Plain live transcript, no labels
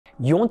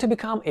You want to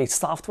become a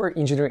software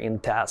engineer in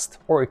test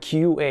or a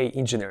QA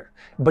engineer,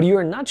 but you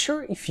are not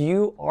sure if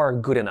you are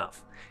good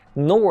enough.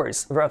 No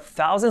worries, there are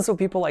thousands of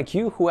people like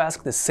you who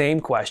ask the same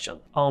question.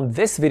 On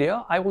this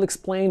video, I will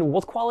explain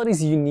what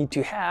qualities you need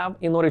to have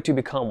in order to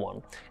become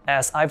one,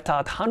 as I've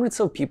taught hundreds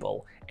of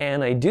people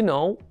and I do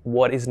know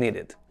what is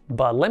needed.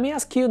 But let me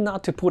ask you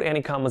not to put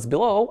any comments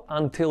below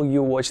until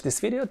you watch this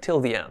video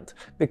till the end,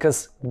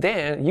 because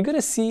then you're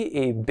gonna see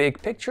a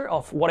big picture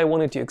of what I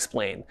wanted to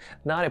explain,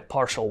 not a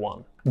partial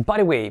one. By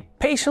the way,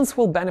 patience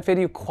will benefit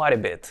you quite a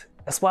bit,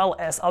 as well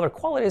as other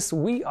qualities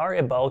we are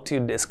about to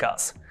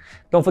discuss.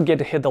 Don't forget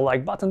to hit the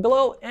like button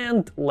below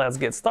and let's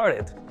get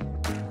started.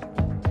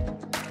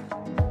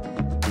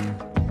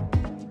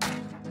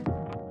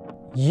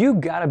 You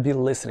gotta be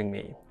listening to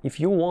me if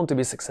you want to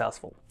be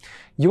successful.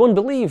 You won't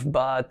believe,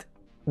 but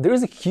there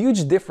is a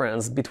huge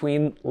difference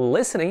between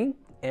listening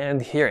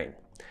and hearing.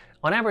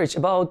 On average,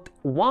 about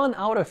 1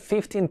 out of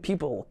 15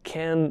 people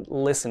can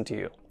listen to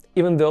you,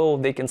 even though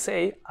they can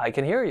say, I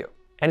can hear you.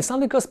 And it's not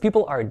because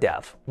people are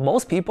deaf.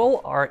 Most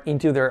people are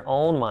into their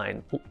own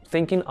mind,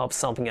 thinking of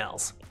something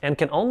else, and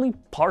can only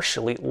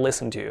partially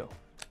listen to you.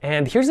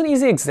 And here's an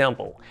easy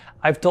example.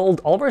 I've told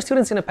all of our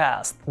students in the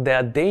past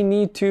that they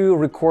need to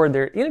record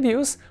their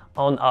interviews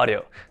on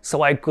audio,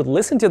 so I could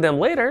listen to them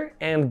later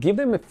and give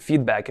them a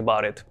feedback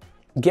about it.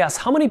 Guess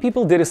how many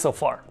people did it so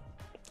far?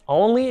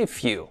 Only a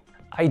few.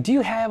 I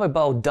do have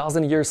about a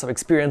dozen years of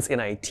experience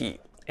in IT,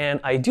 and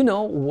I do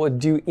know what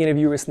do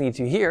interviewers need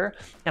to hear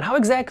and how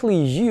exactly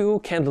you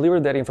can deliver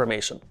that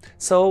information.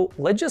 So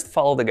let's just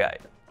follow the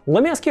guide.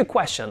 Let me ask you a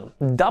question.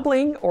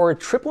 Doubling or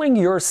tripling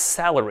your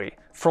salary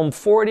from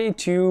 40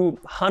 to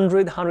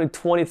 100,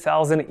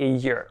 120,000 a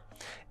year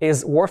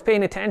is worth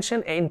paying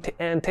attention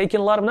and taking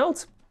a lot of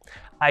notes?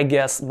 I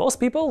guess most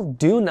people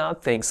do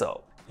not think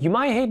so. You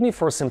might hate me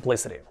for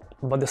simplicity,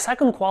 but the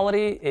second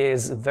quality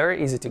is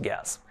very easy to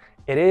guess.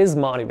 It is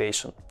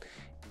motivation.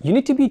 You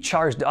need to be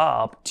charged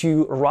up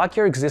to rock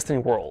your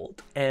existing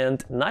world,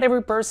 and not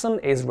every person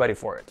is ready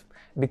for it,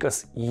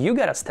 because you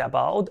gotta step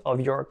out of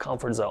your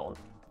comfort zone.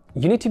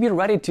 You need to be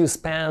ready to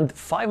spend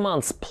 5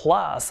 months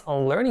plus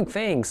on learning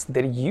things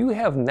that you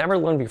have never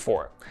learned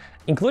before,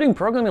 including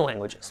programming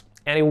languages,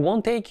 and it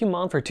won't take you a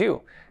month or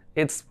two.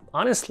 It's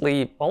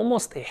honestly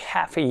almost a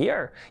half a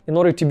year in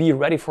order to be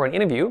ready for an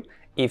interview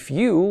if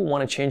you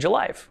want to change your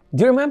life.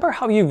 Do you remember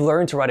how you've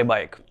learned to ride a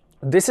bike?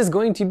 This is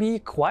going to be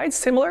quite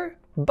similar,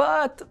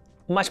 but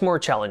much more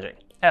challenging,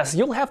 as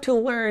you'll have to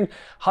learn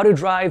how to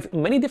drive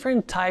many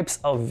different types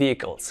of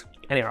vehicles.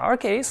 And in our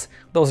case,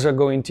 those are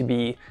going to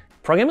be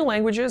programming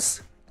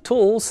languages,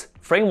 tools,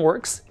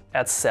 frameworks,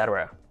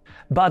 etc.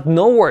 But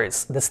no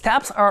worries, the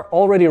steps are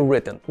already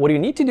written. What you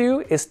need to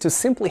do is to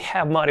simply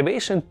have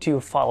motivation to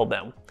follow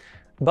them.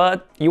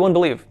 But you won't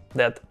believe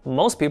that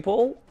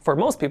for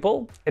most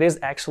people, it is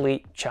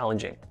actually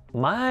challenging.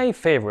 My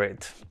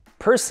favorite,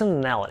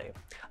 personality.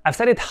 I've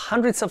said it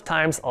hundreds of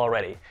times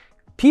already.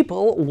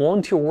 People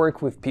want to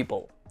work with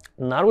people,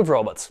 not with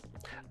robots.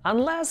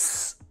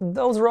 Unless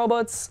those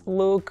robots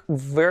look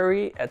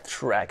very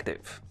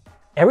attractive.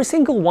 Every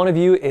single one of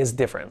you is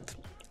different,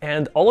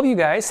 and all of you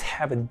guys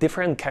have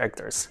different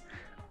characters.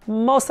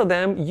 Most of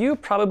them you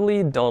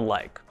probably don't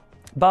like.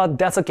 But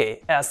that's okay,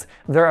 as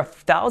there are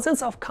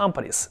thousands of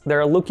companies that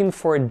are looking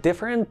for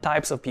different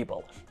types of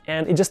people.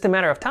 And it's just a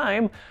matter of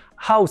time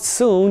how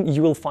soon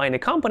you will find a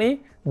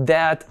company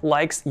that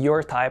likes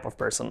your type of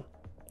person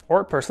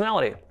or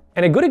personality.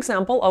 And a good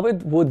example of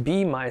it would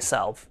be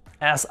myself,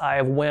 as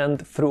I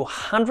went through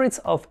hundreds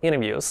of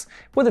interviews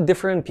with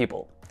different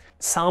people.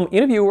 Some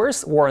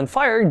interviewers were on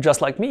fire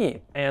just like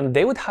me, and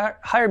they would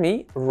hire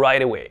me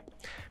right away.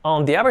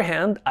 On the other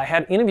hand, I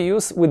had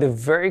interviews with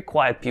very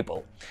quiet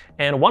people,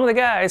 and one of the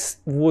guys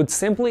would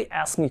simply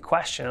ask me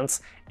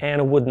questions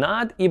and would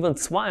not even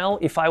smile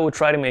if I would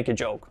try to make a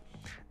joke.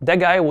 That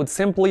guy would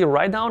simply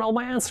write down all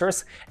my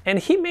answers, and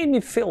he made me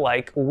feel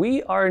like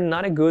we are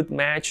not a good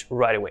match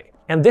right away.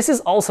 And this is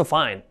also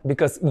fine,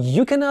 because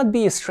you cannot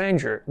be a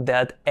stranger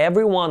that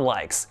everyone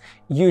likes.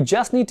 You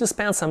just need to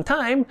spend some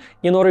time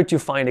in order to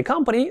find a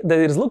company that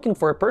is looking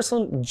for a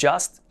person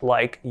just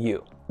like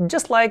you.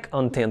 Just like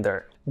on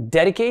Tinder.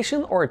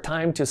 Dedication or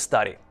time to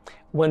study.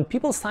 When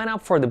people sign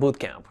up for the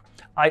bootcamp,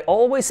 I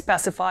always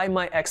specify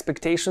my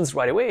expectations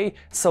right away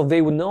so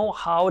they would know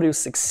how to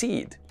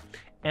succeed.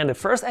 And the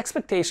first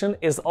expectation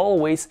is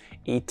always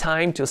a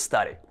time to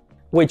study,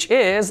 which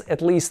is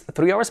at least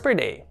 3 hours per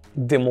day.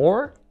 The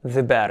more,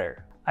 the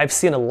better. I've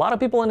seen a lot of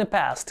people in the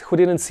past who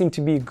didn't seem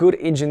to be good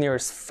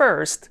engineers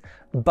first,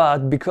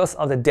 but because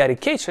of the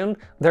dedication,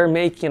 they're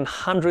making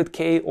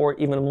 100K or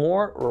even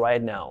more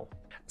right now.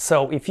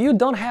 So if you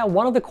don't have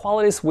one of the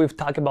qualities we've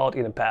talked about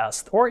in the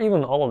past, or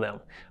even all of them,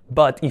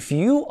 but if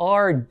you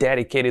are a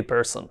dedicated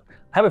person,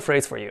 I have a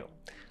phrase for you.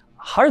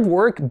 Hard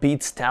work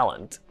beats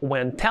talent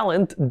when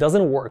talent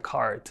doesn't work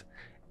hard.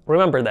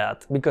 Remember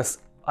that, because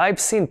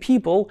I've seen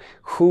people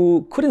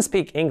who couldn't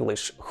speak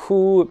English,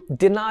 who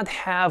did not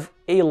have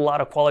a lot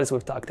of qualities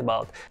we've talked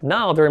about.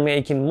 Now they're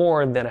making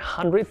more than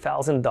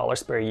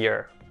 $100,000 per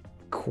year.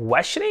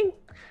 Questioning?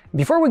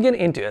 Before we get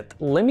into it,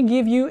 let me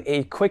give you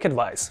a quick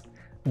advice.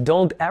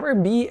 Don't ever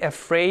be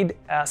afraid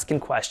asking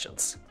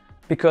questions.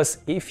 Because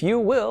if you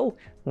will,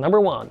 number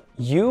one,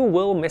 you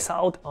will miss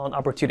out on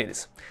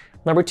opportunities.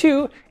 Number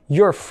two,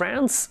 your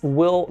friends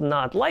will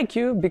not like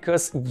you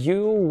because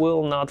you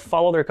will not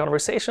follow their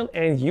conversation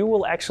and you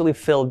will actually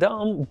feel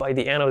dumb by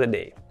the end of the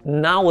day.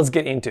 Now let's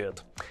get into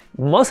it.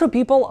 Most of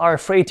people are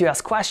afraid to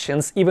ask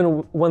questions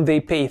even when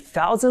they pay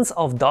thousands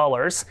of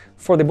dollars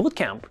for the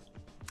bootcamp.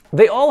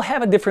 They all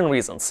have different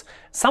reasons.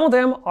 Some of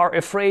them are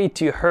afraid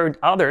to hurt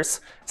others,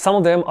 some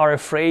of them are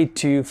afraid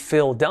to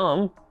feel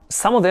dumb,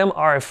 some of them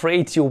are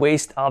afraid to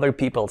waste other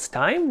people's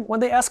time when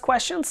they ask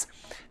questions.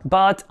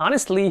 But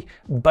honestly,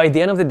 by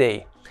the end of the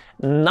day,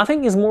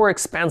 nothing is more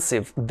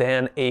expensive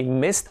than a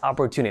missed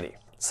opportunity.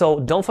 So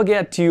don't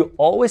forget to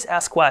always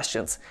ask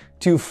questions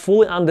to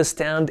fully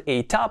understand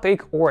a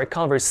topic or a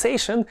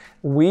conversation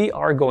we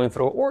are going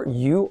through or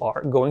you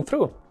are going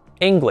through.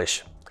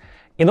 English.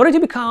 In order to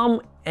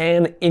become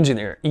an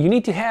engineer, you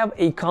need to have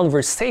a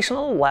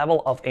conversational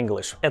level of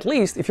English, at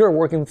least if you're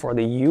working for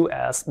the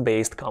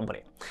US-based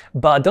company.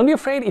 But don't be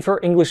afraid if your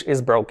English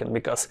is broken,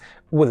 because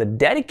with a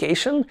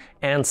dedication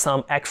and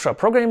some extra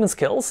programming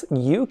skills,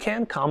 you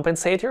can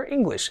compensate your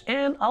English,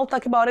 and I'll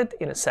talk about it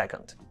in a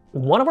second.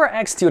 One of our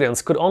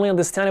ex-students could only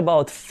understand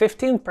about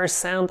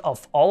 15%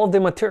 of all of the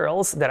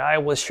materials that I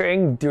was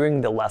sharing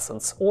during the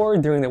lessons or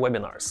during the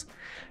webinars.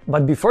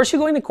 But before she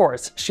joined the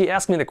course, she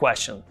asked me the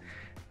question,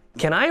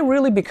 can I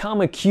really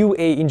become a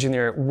QA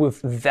engineer with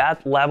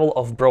that level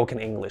of broken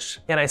English?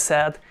 And I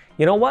said,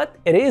 you know what?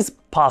 It is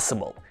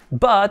possible,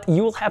 but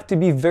you will have to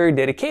be very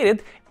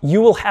dedicated. You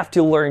will have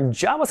to learn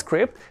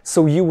JavaScript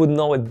so you would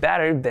know it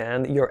better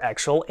than your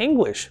actual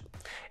English.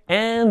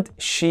 And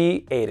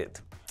she ate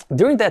it.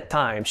 During that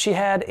time, she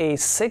had a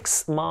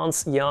 6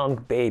 months young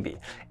baby,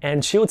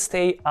 and she would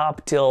stay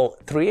up till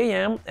 3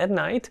 a.m. at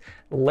night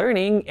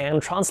learning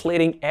and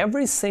translating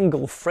every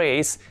single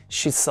phrase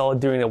she saw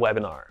during the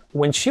webinar.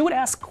 When she would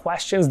ask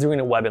questions during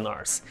the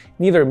webinars,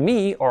 neither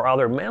me or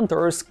other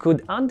mentors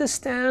could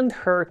understand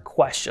her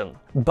question.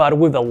 But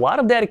with a lot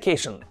of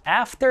dedication,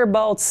 after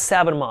about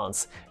 7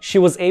 months, she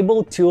was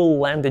able to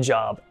land a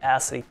job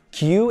as a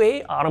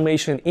QA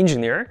automation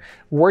engineer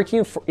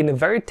working in a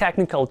very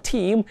technical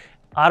team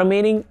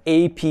automating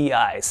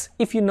APIs,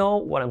 if you know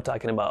what I'm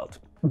talking about.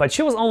 But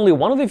she was only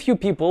one of the few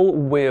people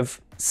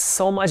with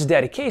so much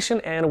dedication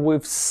and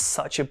with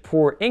such a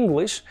poor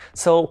English,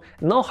 so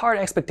no hard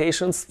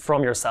expectations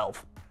from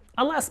yourself,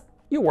 unless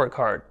you work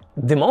hard.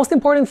 The most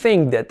important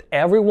thing that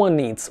everyone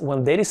needs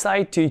when they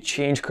decide to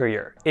change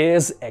career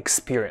is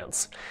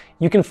experience.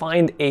 You can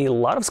find a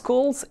lot of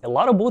schools, a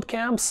lot of boot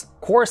camps,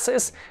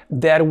 courses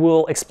that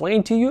will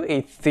explain to you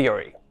a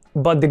theory.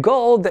 But the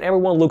goal that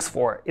everyone looks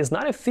for is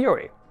not a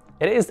theory.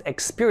 It is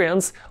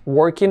experience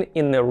working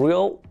in a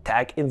real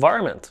tech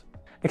environment.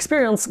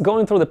 Experience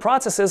going through the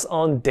processes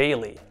on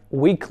daily,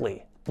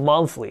 weekly,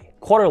 monthly,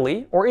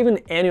 quarterly, or even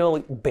annual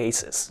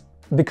basis.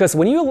 Because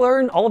when you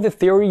learn all of the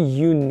theory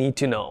you need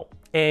to know,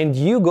 and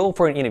you go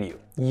for an interview,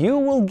 you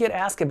will get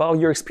asked about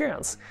your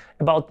experience,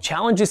 about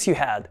challenges you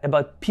had,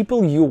 about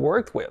people you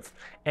worked with.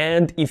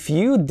 And if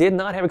you did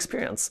not have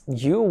experience,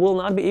 you will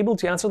not be able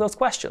to answer those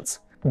questions.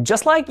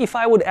 Just like if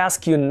I would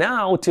ask you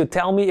now to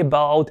tell me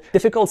about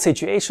difficult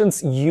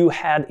situations you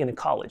had in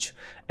college,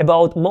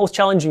 about most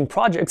challenging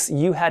projects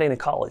you had in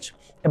college,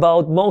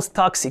 about most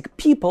toxic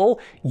people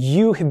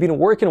you have been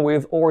working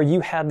with or you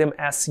had them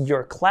as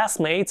your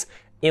classmates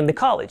in the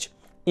college.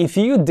 If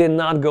you did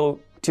not go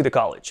to the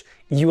college,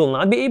 you will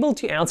not be able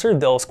to answer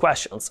those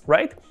questions,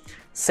 right?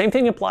 Same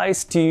thing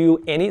applies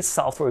to any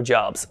software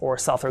jobs or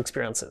software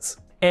experiences.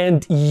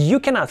 And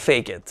you cannot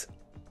fake it.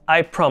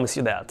 I promise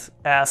you that.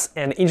 As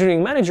an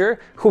engineering manager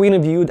who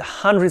interviewed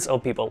hundreds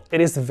of people, it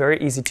is very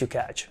easy to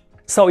catch.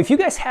 So if you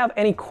guys have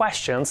any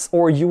questions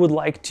or you would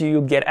like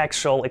to get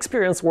actual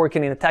experience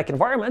working in a tech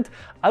environment,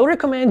 I would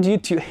recommend you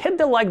to hit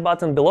the like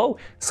button below,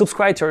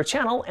 subscribe to our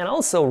channel, and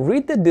also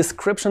read the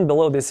description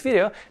below this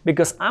video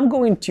because I'm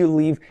going to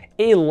leave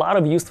a lot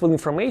of useful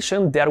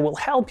information that will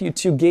help you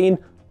to gain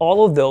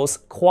all of those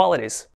qualities.